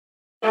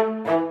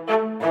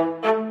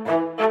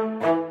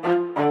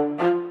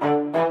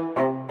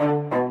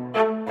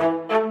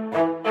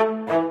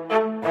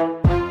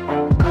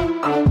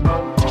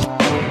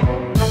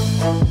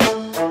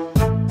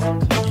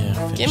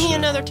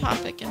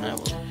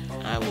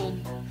I will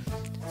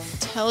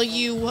tell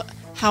you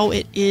how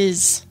it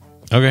is.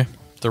 Okay.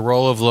 The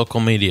role of local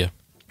media.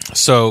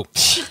 So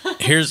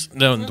here's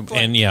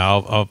and yeah,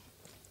 I'll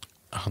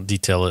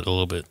detail it a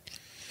little bit.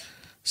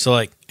 So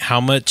like,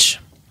 how much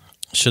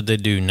should they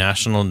do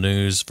national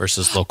news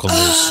versus local news?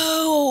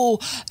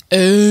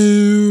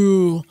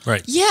 Oh,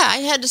 right. Yeah, I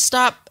had to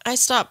stop.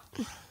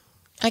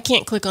 I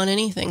can't click on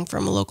anything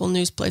from a local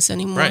news place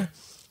anymore. Right.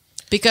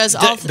 Because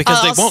they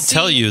won't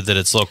tell you that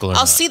it's local or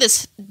I'll not. see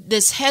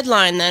this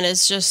headline that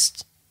is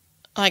just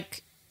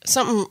like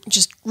something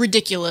just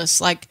ridiculous,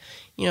 like,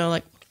 you know,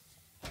 like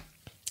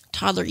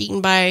toddler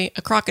eaten by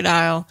a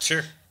crocodile.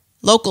 Sure.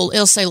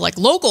 It'll say like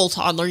local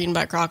toddler eaten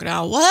by a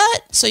crocodile.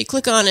 What? So you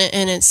click on it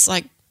and it's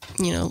like,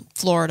 you know,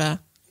 Florida.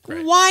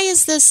 Right. Why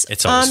is this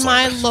on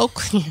my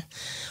local?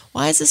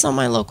 Why is this on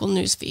my local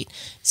news feed?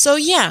 So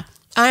yeah,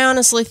 I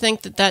honestly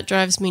think that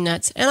drives me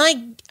nuts, and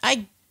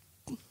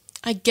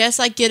I guess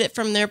I get it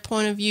from their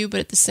point of view, but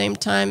at the same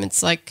time,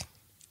 it's like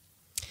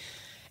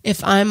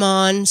if I'm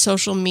on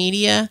social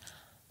media,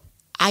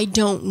 I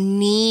don't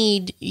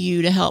need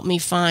you to help me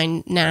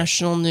find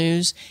national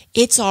news.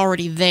 It's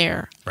already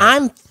there. Right.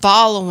 I'm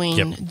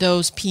following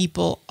those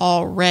people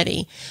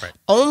already. Right.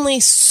 Only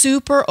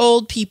super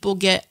old people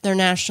get their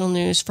national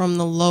news from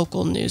the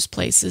local news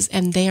places,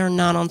 and they are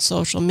not on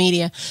social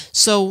media.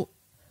 So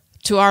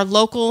to our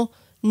local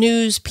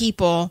news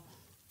people,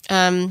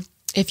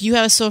 if you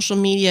have a social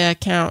media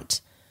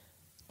account,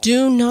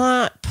 do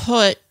not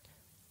put,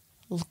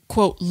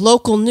 quote,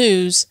 local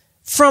news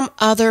from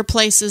other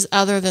places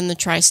other than the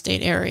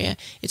tri-state area.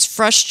 It's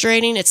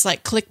frustrating. It's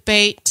like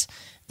clickbait.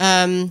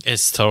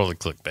 It's totally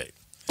clickbait.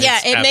 Yeah,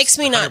 it makes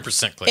me not.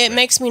 100% clickbait. It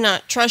makes me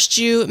not trust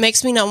you. It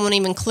makes me not want to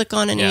even click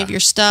on any of your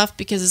stuff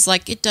because it's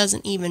like it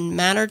doesn't even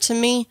matter to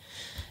me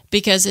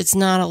because it's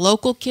not a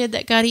local kid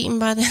that got eaten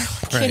by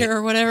that kid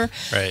or whatever.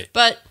 Right.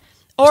 But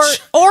or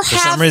for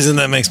some reason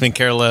that makes me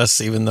care less,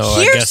 even though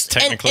I guess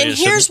technically. And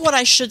here's what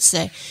I should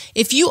say: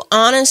 if you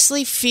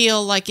honestly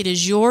feel like it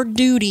is your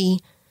duty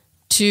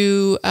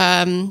to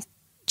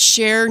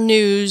share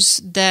news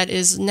that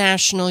is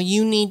national,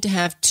 you need to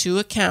have two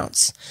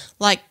accounts.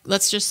 Like,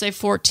 let's just say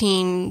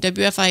 14,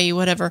 WFIE,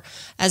 whatever,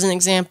 as an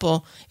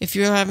example. If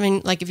you're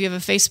having, like, if you have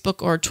a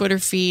Facebook or Twitter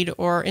feed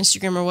or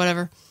Instagram or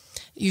whatever,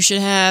 you should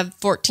have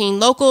 14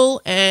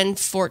 local and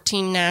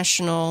 14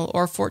 national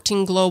or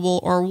 14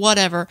 global or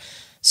whatever,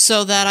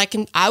 so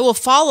that I will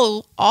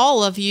follow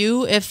all of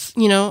you if,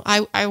 you know,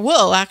 I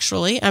will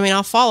actually. I mean,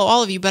 I'll follow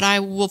all of you, but I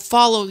will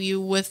follow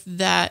you with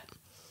that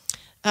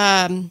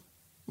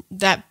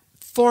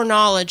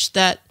foreknowledge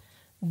that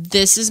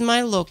this is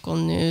my local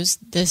news,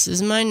 this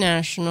is my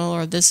national,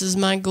 or this is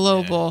my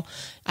global.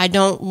 I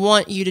don't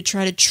want you to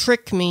try to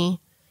trick me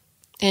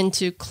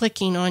into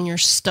clicking on your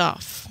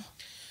stuff.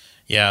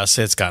 Yeah, I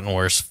say it's gotten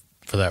worse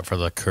for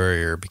the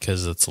Courier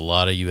because it's a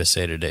lot of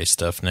USA Today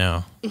stuff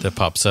now that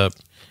pops up,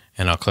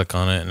 and I'll click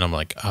on it and I'm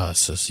like, oh,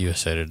 it's this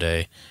USA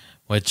Today.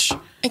 Which,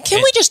 and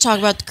can we just talk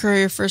about the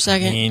Courier for a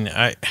second? I mean,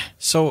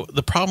 so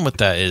the problem with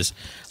that is,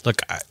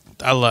 look,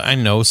 I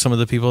know some of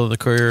the people at the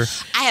Courier.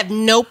 I have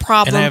no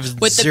problem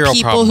with the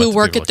people who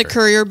work at the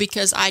Courier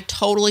because I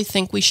totally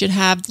think we should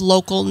have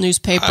local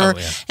newspaper.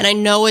 And I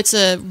know it's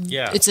a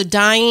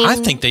dying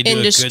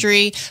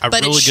industry,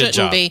 but it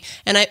shouldn't be.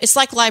 And it's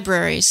like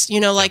libraries. You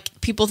know,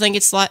 like people think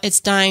it's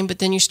dying, but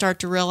then you start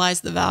to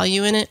realize the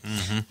value in it.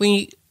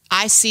 Mm-hmm.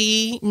 I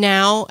see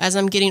now, as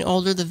I'm getting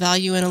older, the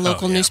value in a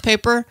local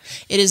newspaper.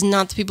 It is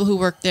not the people who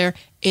work there.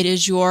 It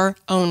is your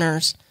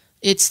owners.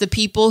 It's the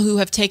people who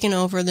have taken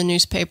over the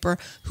newspaper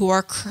who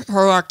are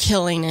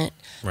killing it.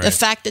 Right. The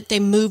fact that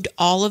they moved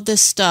all of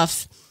this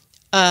stuff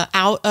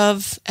out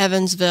of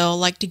Evansville,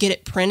 like to get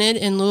it printed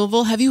in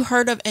Louisville. Have you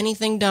heard of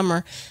anything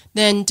dumber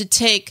than to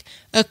take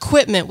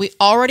equipment we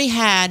already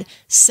had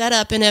set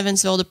up in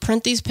Evansville to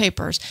print these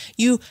papers?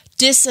 You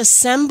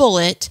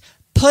disassemble it,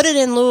 put it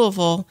in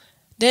Louisville,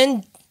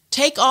 then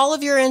take all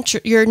of your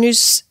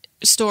news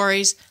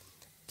stories,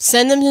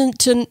 send them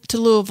to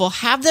Louisville,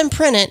 have them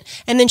print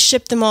it, and then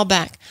ship them all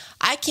back.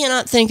 I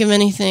cannot think of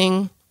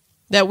anything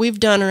that we've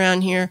done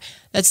around here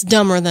that's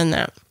dumber than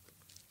that.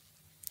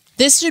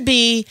 This should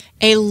be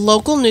a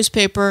local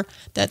newspaper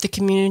that the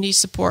community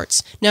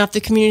supports. Now, if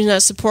the community is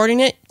not supporting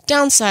it,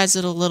 downsize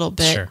it a little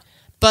bit. Sure.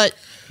 But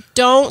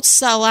don't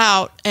sell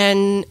out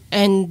and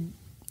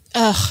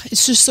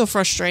it's just so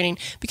frustrating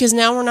because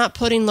now we're not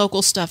putting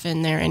local stuff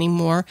in there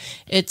anymore.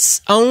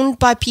 It's owned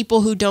by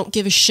people who don't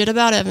give a shit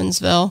about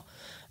Evansville.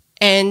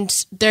 And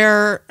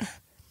the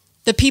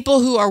people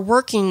who are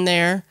working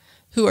there,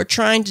 who are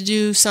trying to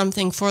do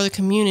something for the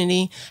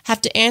community,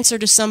 have to answer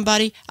to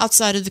somebody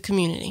outside of the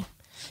community.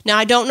 Now,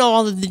 I don't know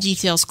all of the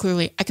details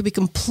clearly. I could be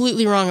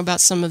completely wrong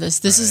about some of this.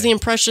 This is the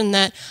impression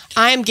that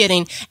I am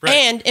getting. Right.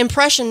 And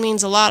impression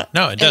means a lot.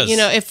 No, it does. You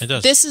know, if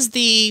this is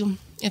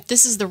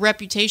the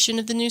reputation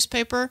of the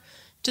newspaper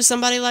to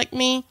somebody like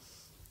me,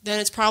 then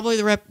it's probably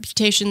the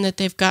reputation that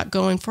they've got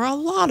going for a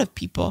lot of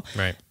people.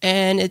 Right.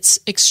 And it's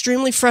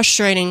extremely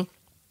frustrating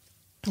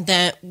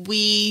that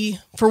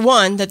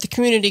that the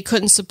community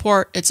couldn't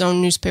support its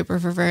own newspaper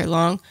for very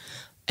long.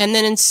 And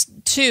then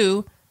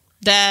two,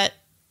 that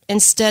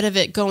instead of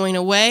it going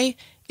away,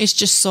 it's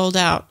just sold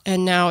out,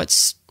 and now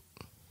it's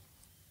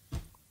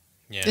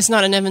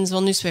not an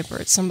Evansville newspaper.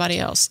 It's somebody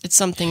else. It's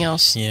something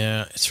else.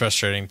 Yeah, it's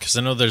frustrating because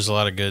I know there's a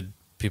lot of good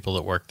people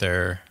that work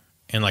there,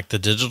 and like the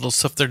digital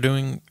stuff they're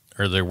doing,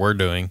 or they were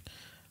doing,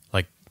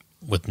 like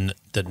with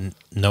that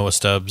Noah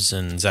Stubbs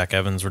and Zach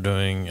Evans were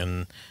doing,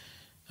 and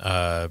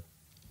I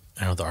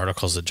know the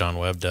articles that John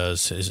Webb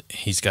does.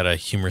 He's got a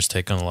humorous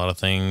take on a lot of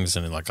things,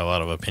 and like a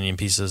lot of opinion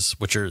pieces,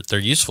 which they're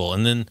useful.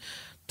 And then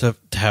to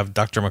have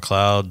Dr.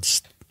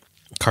 McLeod's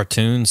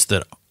cartoons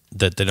that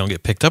they don't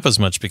get picked up as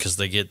much because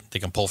they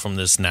can pull from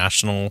this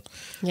national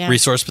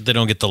resource, but they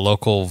don't get the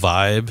local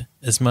vibe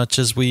as much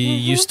as we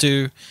used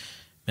to.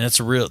 And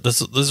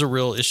those are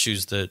real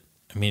issues that,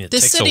 I mean, it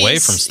takes away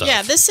from stuff.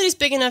 Yeah, this city's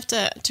big enough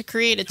to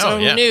create its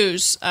own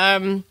news.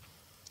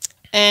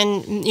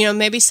 And, you know,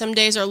 maybe some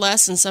days are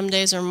less and some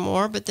days are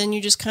more, but then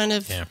you just kind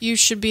of, you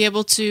should be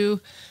able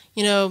to,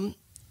 you know,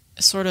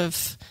 sort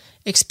of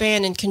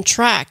expand and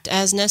contract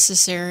as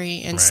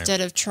necessary instead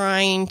of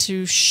trying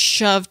to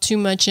shove too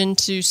much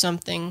into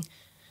something.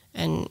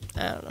 And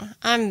I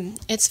don't know.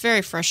 It's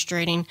very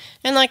frustrating.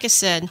 And like I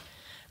said,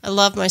 I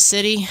love my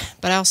city,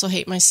 but I also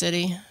hate my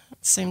city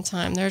at the same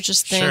time. There are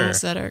just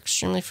things that are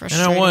extremely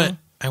frustrating. And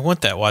I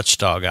want that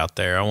watchdog out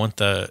there. I want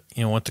the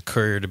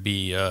Courier to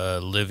be a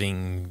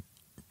living,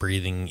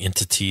 breathing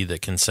entity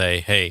that can say,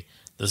 "Hey,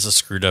 this is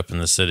screwed up in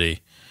the city,"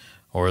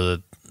 or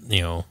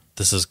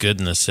this is good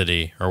in the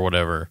city, or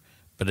whatever.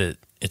 But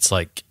it's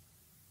like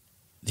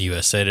the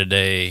USA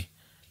Today,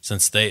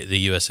 since the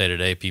USA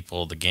Today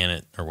people, the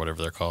Gannett or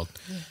whatever they're called,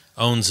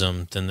 owns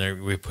them.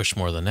 Then we push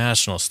more of the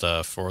national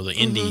stuff or the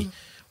indie.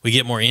 We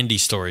get more indie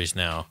stories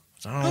now.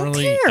 I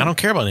don't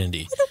care about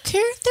indie. I don't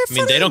care. They're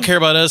funny. They don't care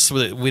about us.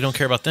 We don't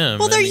care about them.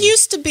 Well,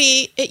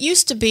 it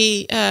used to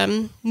be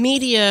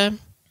media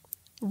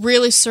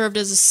really served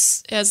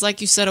as like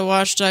you said, a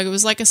watchdog. It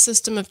was like a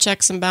system of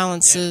checks and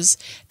balances.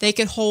 Yeah. They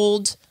could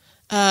hold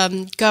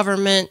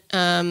government,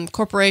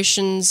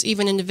 corporations,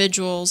 even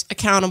individuals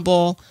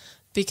accountable,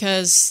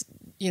 because,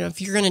 you know,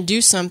 if you're going to do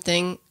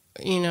something,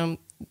 you know,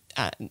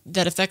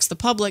 that affects the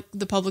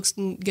public's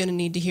going to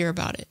need to hear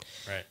about it.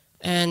 Right.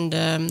 And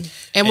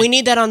we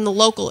need that in the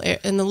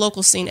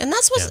local scene. And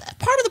that's what's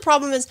part of the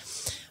problem is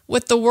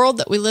with the world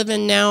that we live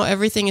in now.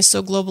 Everything is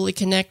so globally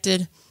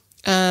connected.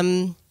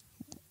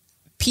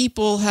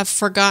 People have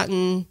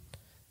forgotten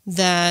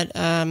that,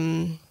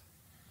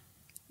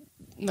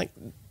 like,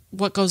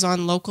 what goes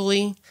on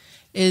locally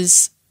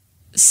is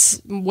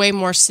way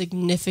more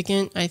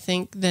significant, I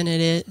think, than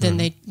it is, than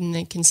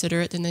they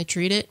consider it, than they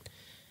treat it.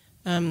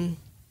 And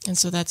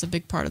so that's a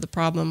big part of the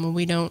problem. And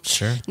we don't.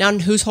 Sure. Now,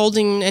 who's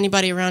holding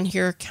anybody around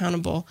here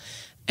accountable?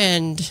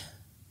 And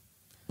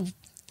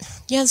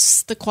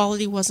yes, the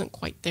quality wasn't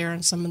quite there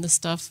on some of the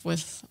stuff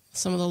with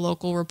some of the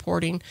local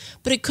reporting,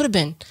 but it could have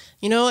been,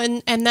 you know,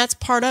 and that's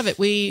part of it.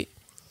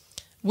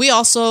 We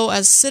also,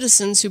 as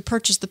citizens who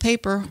purchase the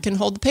paper, can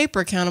hold the paper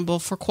accountable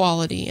for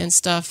quality and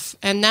stuff,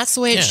 and that's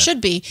the way it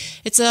should be.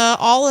 It's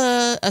all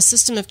a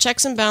system of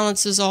checks and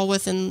balances, all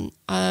within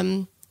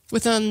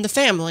the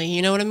family.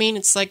 You know what I mean?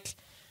 It's like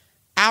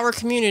our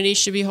community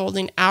should be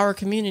holding our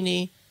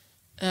community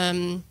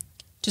to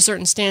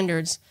certain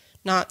standards,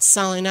 not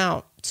selling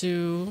out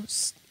to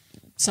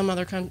some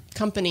other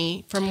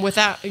company from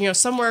without, you know,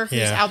 somewhere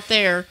who's out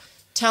there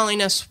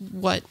telling us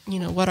what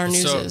our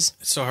news is.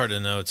 It's so hard to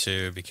know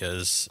too,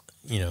 because,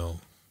 you know,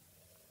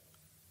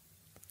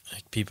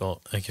 like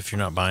people, like if you're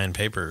not buying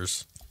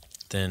papers,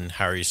 then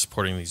how are you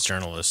supporting these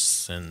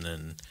journalists? And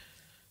then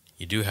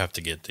you do have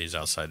to get these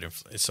outside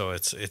influence. So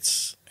it's a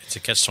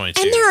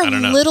catch-22. And there are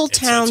little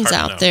towns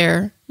out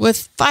there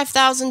with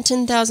 5,000,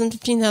 10,000,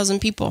 15,000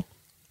 people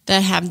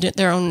that have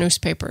their own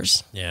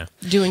newspapers. Yeah.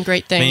 Doing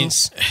great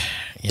things.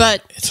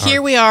 But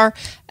here we are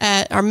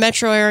at our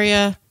metro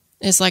area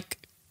is like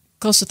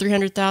close to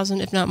 300,000,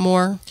 if not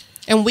more.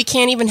 And we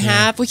can't even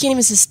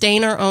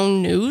sustain our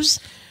own news.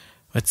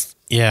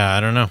 I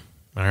don't know.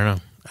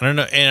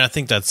 And I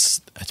think that's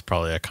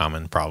probably a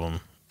common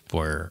problem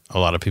where a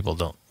lot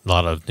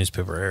of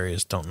newspaper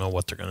areas don't know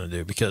what they're going to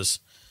do, because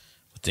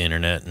with the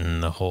internet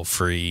and the whole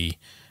free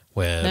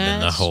web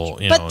and the whole,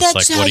 but it's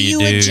like, what do you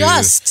do?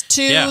 Adjust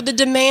to the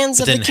demands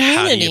of the community.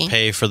 How do you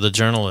pay for the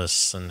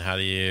journalists, and how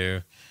do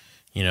you,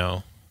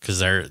 because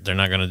they're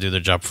not going to do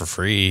their job for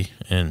free,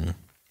 and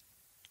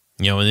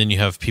and then you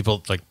have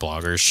people like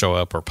bloggers show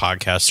up or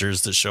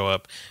podcasters that show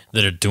up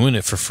that are doing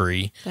it for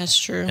free. That's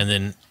true. And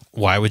then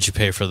why would you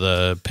pay for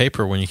the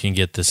paper when you can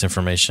get this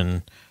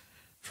information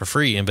for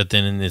free? But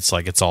then it's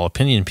like it's all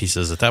opinion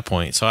pieces at that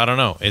point. So I don't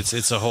know.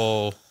 It's a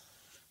whole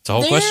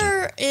question.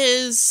 There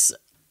is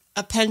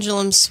a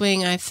pendulum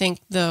swing, I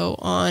think, though,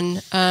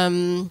 on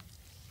the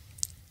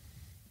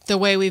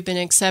way we've been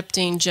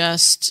accepting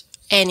just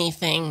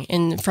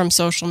anything from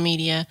social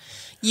media.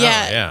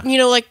 Yeah.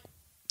 Like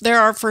there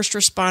are first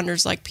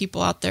responders, like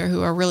people out there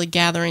who are really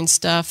gathering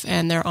stuff,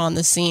 and they're on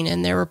the scene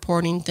and they're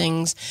reporting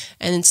things,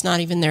 and it's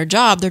not even their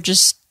job. They're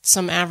just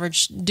some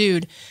average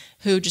dude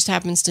who just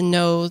happens to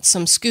know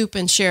some scoop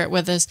and share it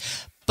with us.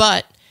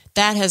 But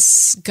that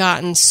has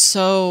gotten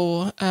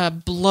so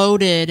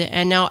bloated,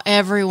 and now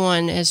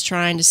everyone is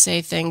trying to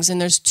say things, and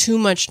there's too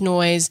much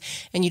noise,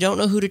 and you don't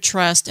know who to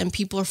trust, and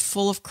people are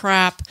full of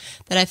crap,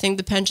 that I think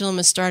the pendulum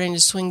is starting to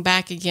swing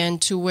back again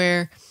to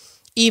where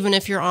even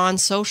if you're on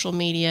social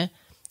media,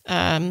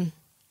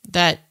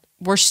 that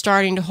we're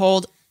starting to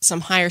hold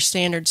some higher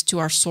standards to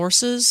our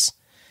sources.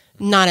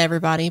 Not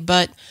everybody,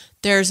 but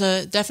there's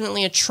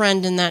definitely a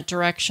trend in that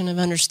direction of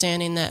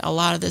understanding that a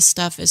lot of this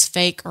stuff is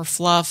fake or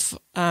fluff,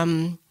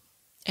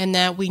 and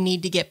that we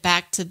need to get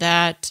back to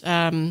that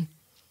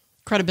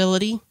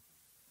credibility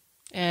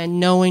and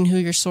knowing who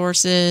your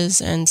source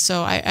is. And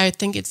so I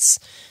think it's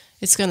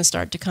going to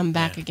start to come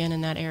back again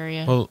in that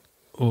area. Well,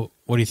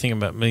 what do you think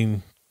about, I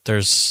mean,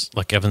 there's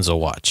like Evansville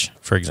Watch,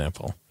 for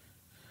example.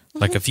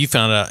 Like if you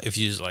found out, if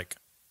you like,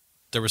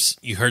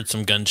 you heard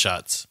some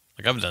gunshots,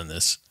 like I've done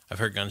this, I've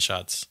heard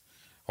gunshots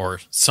or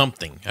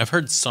something. I've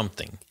heard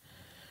something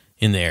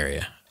in the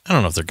area. I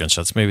don't know if they're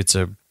gunshots. Maybe it's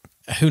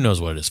who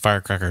knows what it is,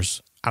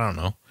 firecrackers. I don't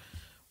know.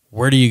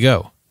 Where do you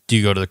go? Do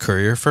you go to the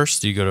Courier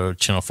first? Do you go to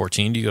Channel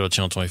 14? Do you go to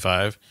Channel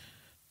 25,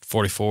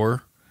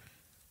 44?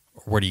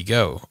 Where do you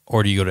go?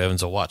 Or do you go to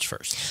Evansville Watch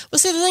first? Well,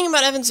 see, the thing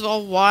about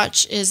Evansville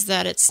Watch is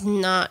that it's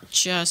not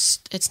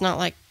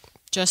like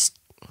just,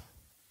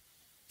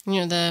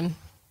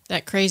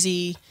 that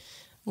crazy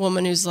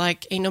woman who's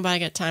like, ain't nobody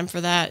got time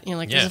for that.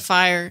 There's a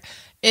fire.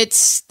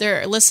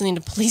 They're listening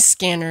to police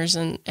scanners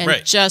and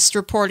right. just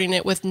reporting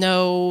it with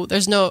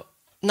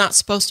not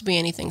supposed to be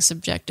anything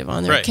subjective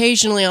on there. Right.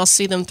 Occasionally I'll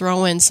see them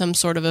throw in some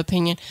sort of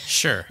opinion.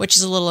 Sure. Which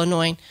is a little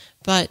annoying.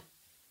 But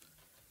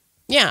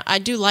yeah, I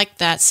do like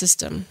that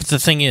system. But the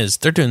thing is,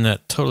 they're doing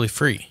that totally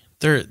free.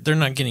 They're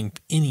not getting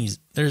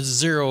there's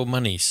zero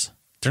monies.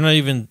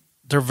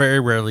 They're very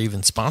rarely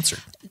even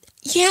sponsored.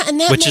 Yeah, and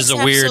that which makes is a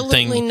weird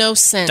absolutely thing. No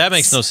sense. That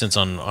makes no sense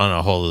on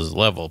a whole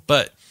level,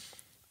 but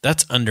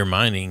that's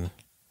undermining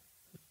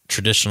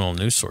traditional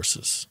news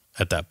sources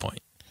at that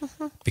point.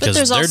 Mm-hmm.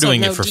 Because they're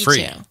doing it for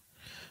free.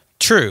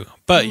 True,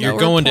 but you're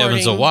going to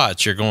Evansville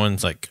Watch. You're going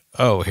like,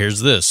 oh,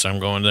 here's this. I'm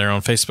going there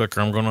on Facebook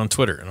or I'm going on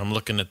Twitter, and I'm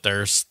looking at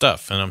their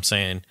stuff, and I'm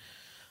saying,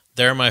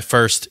 my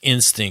first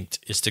instinct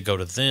is to go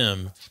to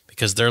them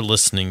because they're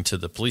listening to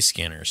the police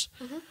scanners,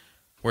 mm-hmm.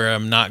 where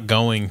I'm not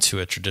going to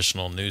a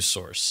traditional news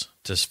source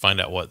to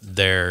find out what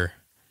their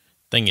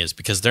thing is,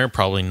 because they're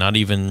probably not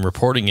even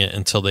reporting it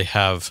until they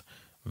have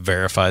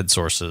verified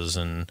sources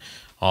and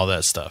all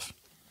that stuff.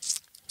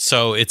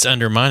 So it's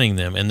undermining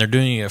them, and they're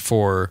doing it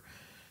for,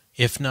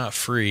 if not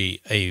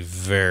free, a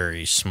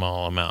very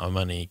small amount of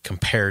money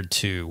compared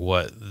to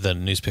what the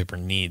newspaper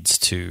needs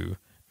to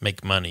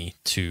make money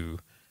to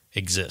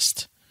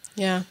exist.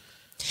 Yeah.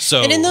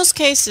 So, and in those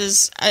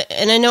cases,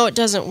 I know it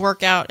doesn't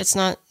work out.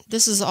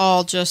 This is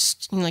all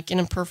just like in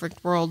a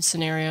perfect world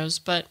scenarios,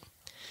 but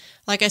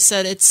like I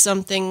said, it's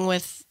something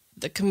with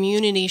the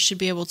community should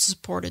be able to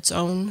support its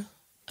own.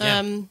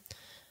 Yeah.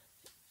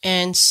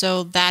 And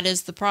so that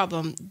is the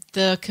problem.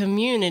 The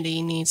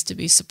community needs to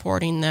be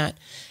supporting that.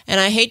 And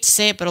I hate to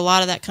say it, but a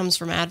lot of that comes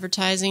from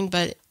advertising,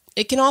 but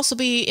it can also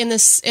be in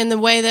the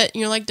way that,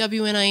 like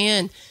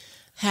WNIN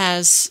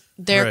has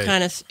their right.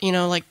 kind of,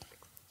 like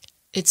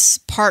it's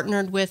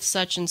partnered with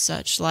such and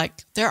such.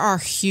 Like there are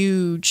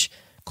huge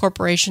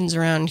corporations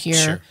around here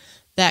sure.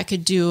 that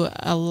could do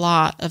a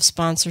lot of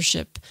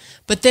sponsorship.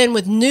 But then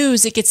with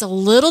news, it gets a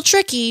little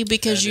tricky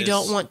because you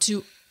don't want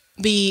to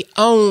be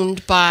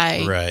owned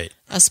by right.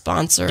 a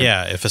sponsor.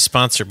 Yeah, if a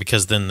sponsor,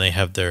 because then they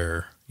have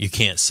you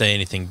can't say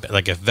anything.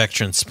 Like if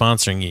Vectren's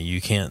sponsoring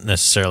you can't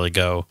necessarily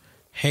go,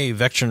 hey,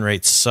 Vectren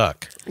rates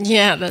suck.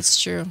 Yeah,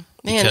 that's true.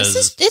 Man,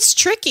 it's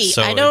tricky.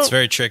 So it's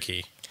very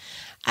tricky.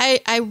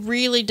 I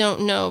really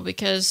don't know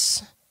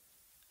because,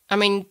 I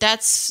mean,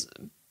 that's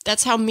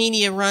how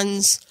media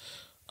runs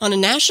on a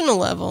national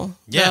level.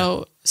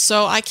 Yeah.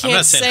 So I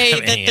can't say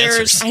that there's.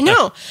 Answers. I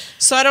know.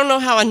 So I don't know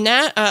how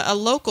a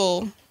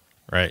local.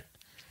 Right.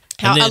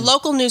 How a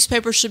local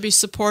newspaper should be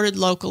supported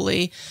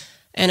locally,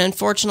 and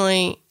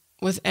unfortunately,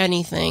 with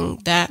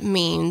anything, that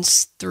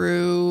means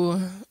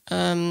through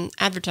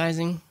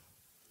advertising.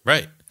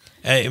 Right.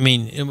 I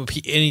mean, it would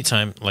be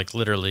anytime, like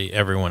literally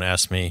everyone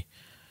asks me,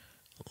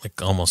 like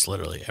almost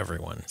literally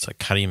everyone. It's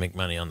like, how do you make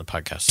money on the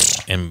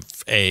podcast? And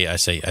A, I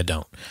say I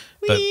don't.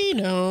 We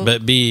don't.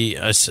 But B,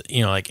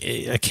 like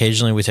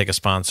occasionally we take a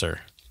sponsor.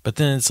 But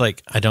then it's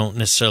like, I don't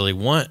necessarily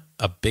want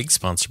a big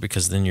sponsor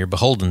because then you're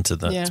beholden to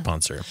the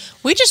sponsor.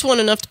 We just want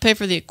enough to pay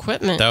for the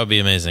equipment. That would be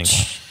amazing.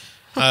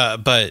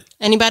 But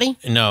anybody?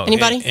 No.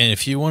 Anybody? And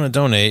if you want to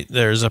donate,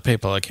 there's a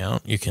PayPal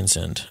account you can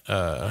send.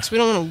 So we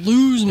don't want to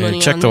lose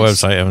money. Check the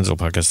website,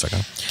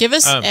 evansvillepodcast.com. Give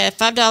us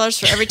 $5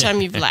 for every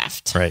time you've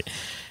laughed. Right.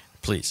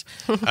 Please.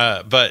 But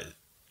I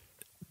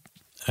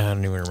don't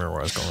even remember where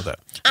I was going with that.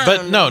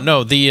 But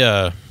no.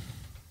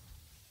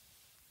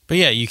 But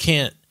yeah, you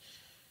can't.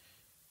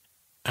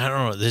 I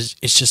don't know.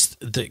 It's just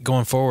that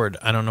going forward,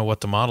 I don't know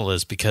what the model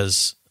is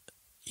because,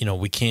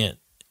 we can't,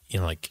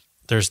 like,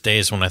 there's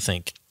days when I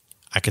think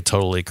I could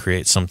totally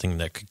create something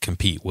that could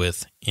compete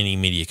with any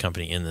media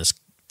company in this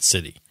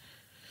city.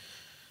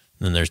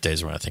 And then there's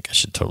days when I think I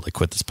should totally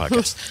quit this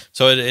podcast.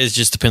 So it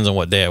just depends on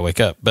what day I wake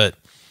up. But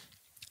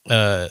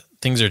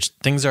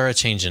things are a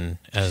changing,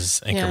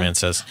 as Anchorman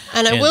says.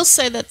 And I will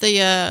say that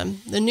the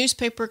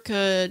newspaper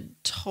could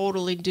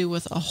totally do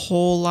with a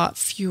whole lot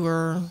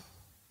fewer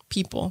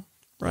people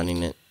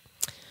running it.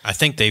 I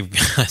think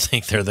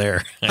they're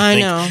there. I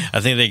know.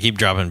 I think they keep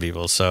dropping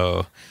people.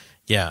 So,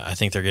 yeah, I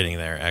think they're getting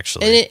there,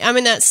 actually.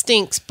 And that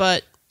stinks,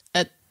 but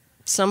at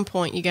some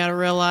point you got to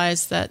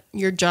realize that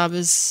your job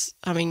is,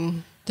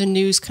 the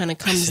news kind of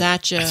comes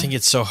at you. I think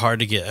it's so hard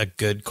to get a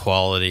good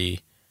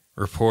quality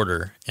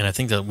reporter, and I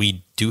think that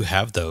we do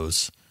have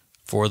those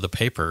for the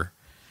paper.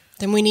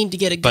 Then we need to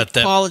get a good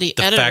quality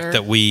editor. The fact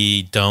that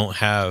we don't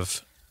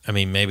have...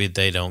 maybe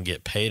they don't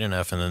get paid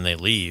enough and then they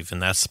leave,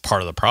 and that's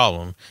part of the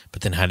problem.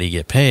 But then how do you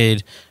get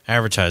paid?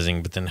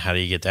 Advertising. But then how do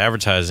you get the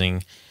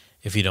advertising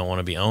if you don't want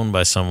to be owned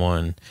by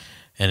someone?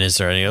 And is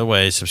there any other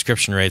way?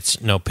 Subscription rates?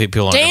 No,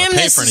 people aren't going to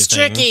pay for anything.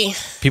 Damn, this is tricky.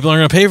 People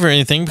aren't going to pay for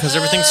anything because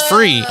everything's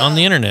free on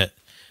the internet.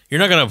 You're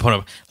not going to put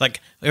up...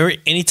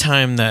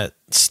 anytime that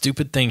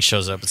stupid thing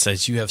shows up, it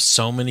says you have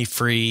so many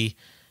free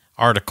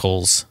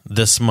articles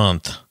this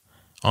month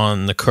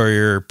on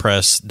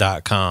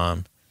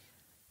thecourierpress.com.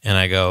 And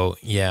I go,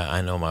 yeah,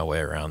 I know my way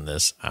around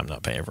this. I'm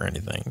not paying for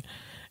anything.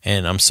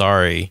 And I'm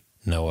sorry,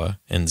 Noah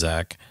and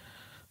Zach,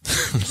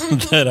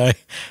 that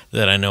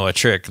I know a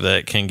trick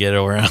that can get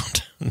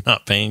around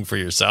not paying for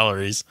your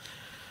salaries.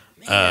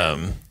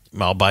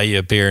 I'll buy you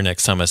a beer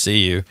next time I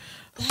see you.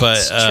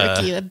 That's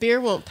tricky. The beer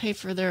won't pay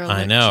for their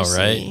electricity. I know,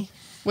 right?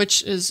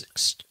 Which is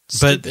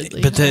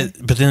stupidly but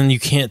then you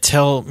can't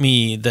tell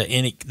me that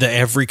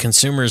every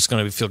consumer is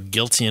going to feel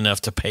guilty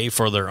enough to pay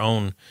for their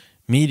own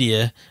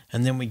media,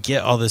 and then we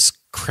get all this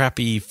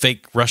crappy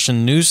fake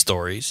Russian news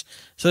stories.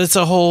 So it's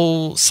a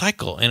whole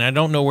cycle, and I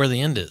don't know where the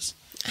end is.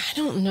 I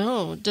don't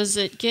know. Does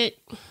it get...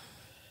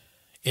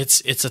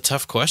 It's a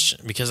tough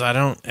question because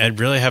I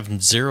really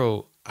have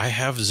zero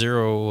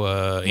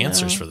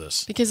answers for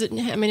this. Because it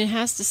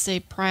has to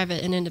say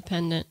private and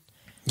independent.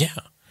 Yeah.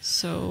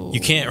 So you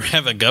can't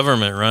have a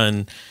government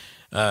run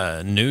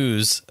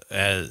news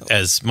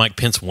as Mike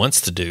Pence wants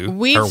to do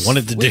or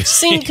wanted to do. We've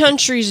seen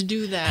countries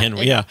do that, and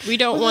we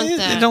don't want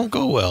that. They don't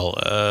go well.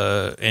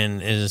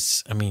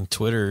 And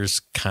Twitter's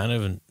kind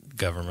of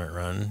government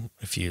run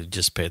if you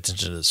just pay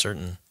attention to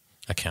certain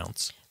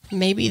accounts.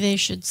 Maybe they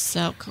should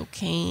sell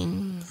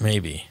cocaine.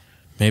 Maybe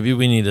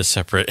we need a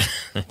separate.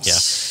 Yeah,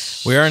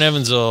 we are in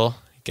Evansville,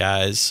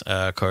 guys.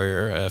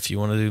 Courier, if you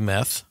want to do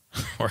meth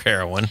or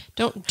heroin,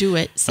 don't do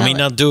it.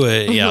 Not do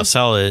it. Yeah,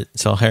 sell it.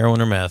 Sell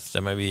heroin or meth.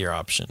 That might be your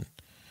option.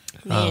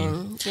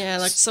 Man,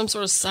 like some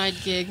sort of side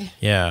gig.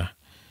 Yeah.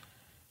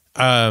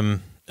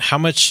 How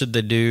much should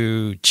they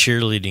do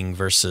cheerleading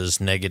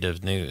versus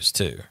negative news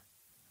too?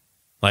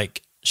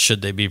 Like,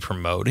 should they be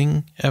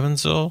promoting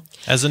Evansville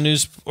as a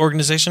news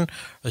organization,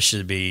 or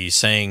should they be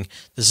saying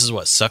this is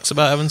what sucks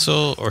about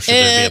Evansville, or should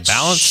there be a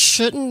balance? It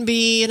shouldn't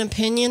be an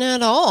opinion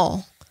at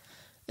all.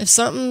 If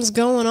something's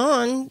going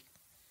on,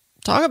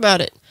 talk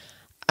about it.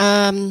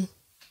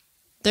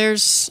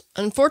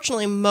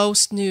 Unfortunately,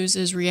 most news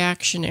is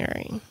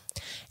reactionary.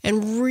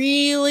 And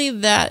really,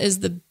 that is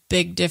the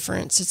big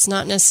difference. It's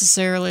not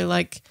necessarily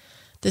like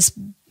this,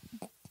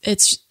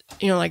 it's,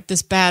 like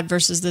this bad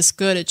versus this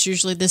good. It's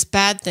usually this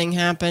bad thing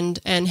happened,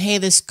 and hey,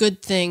 this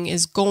good thing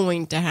is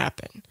going to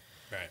happen.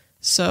 Right.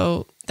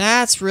 So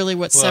that's really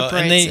what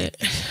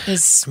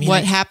separates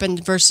what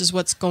happened versus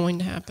what's going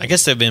to happen. I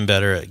guess they've been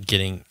better at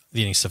getting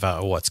stuff out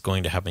of what's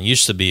going to happen.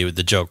 Used to be,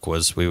 the joke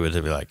was we would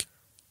be like,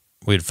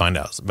 we'd find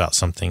out about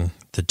something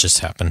that just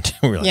happened.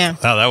 We were like, yeah.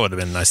 Oh, that would have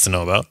been nice to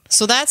know about.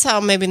 So that's how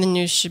maybe the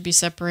news should be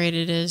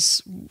separated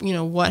is,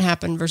 what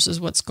happened versus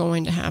what's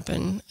going to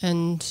happen.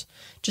 And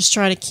just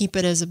try to keep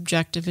it as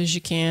objective as you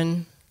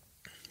can.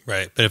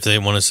 Right. But if they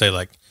want to say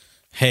like,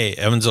 hey,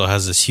 Evansville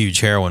has this huge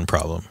heroin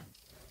problem,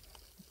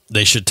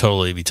 they should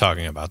totally be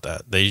talking about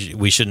that.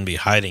 We shouldn't be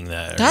hiding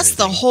that. That's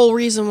the whole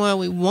reason why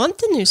we want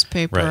the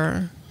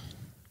newspaper.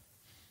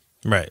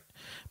 Right.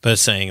 But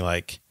it's saying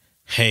like,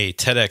 hey,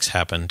 TEDx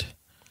happened.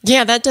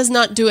 Yeah, that does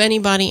not do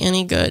anybody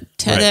any good.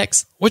 TEDx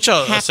right. Which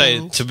I'll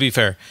say, to be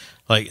fair,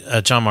 like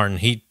John Martin,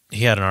 he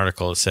had an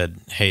article that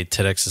said, hey,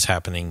 TEDx is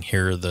happening.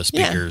 Here are the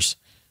speakers.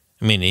 Yeah.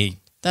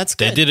 That's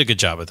good. They did a good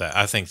job at that.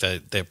 I think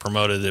that they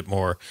promoted it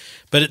more.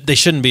 But they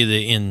shouldn't be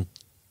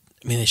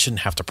they shouldn't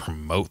have to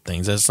promote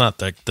things. That's not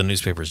the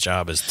newspaper's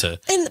job is to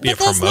be a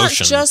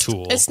promotion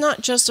tool. It's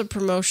not just a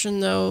promotion,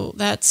 though.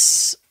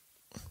 That's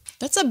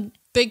a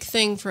big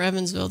thing for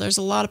Evansville. There's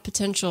a lot of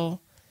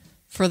potential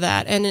for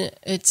that. And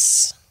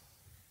it's,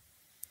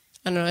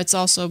 I don't know, it's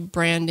also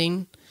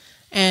branding.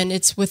 And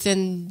it's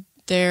within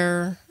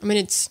their,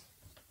 it's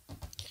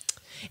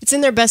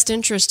in their best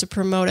interest to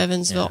promote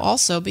Evansville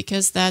also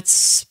because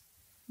that's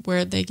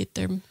where they get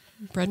their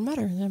bread and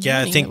butter.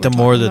 Yeah, I think the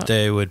more that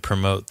they would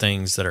promote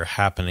things that are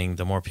happening,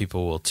 the more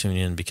people will tune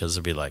in because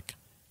they'll be like,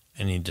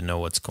 I need to know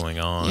what's going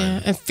on.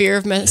 Yeah, and fear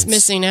of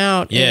missing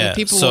out. Yeah,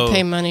 people will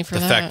pay money for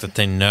that. The fact that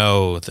they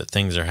know that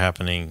things are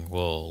happening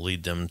will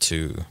lead them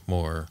to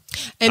more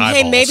And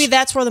eyeballs. hey, maybe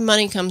that's where the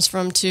money comes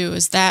from too,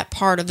 is that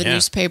part of the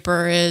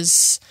newspaper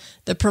is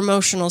the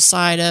promotional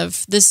side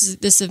of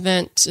this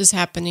event is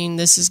happening,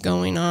 this is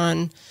going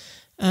on.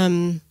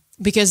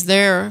 Because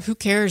who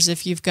cares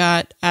if you've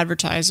got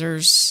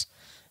advertisers,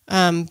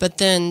 but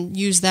then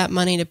use that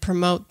money to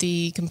promote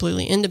the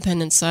completely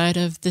independent side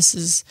of this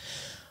is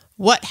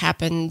what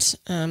happened,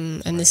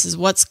 and this is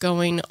what's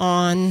going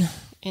on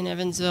in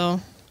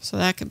Evansville. So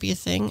that could be a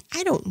thing.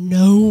 I don't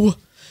know.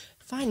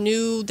 If I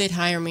knew, they'd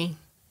hire me.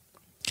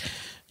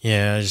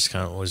 Yeah, I just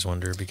kind of always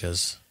wonder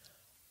because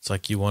it's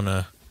like you want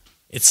to...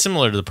 It's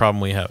similar to the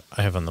problem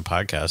I have on the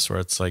podcast where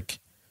it's like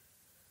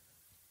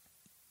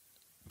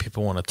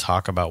people want to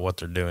talk about what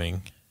they're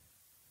doing,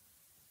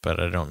 but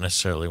I don't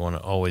necessarily want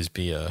to always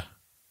be a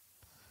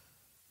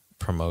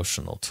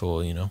promotional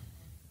tool, you know?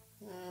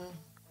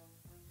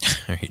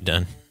 Are you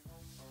done?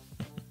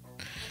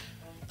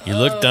 You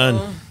look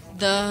done.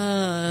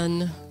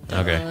 Done.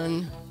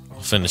 Okay.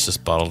 We'll finish this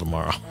bottle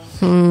tomorrow.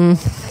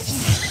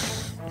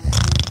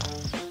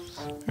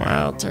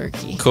 Wild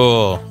turkey.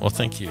 Cool. Well,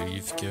 thank you.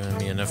 You've given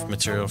me enough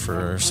material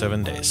for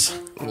 7 days.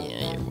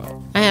 Yeah, you're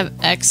welcome. I have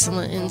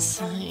excellent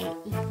insight.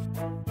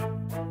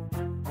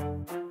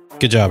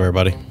 Good job,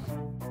 everybody.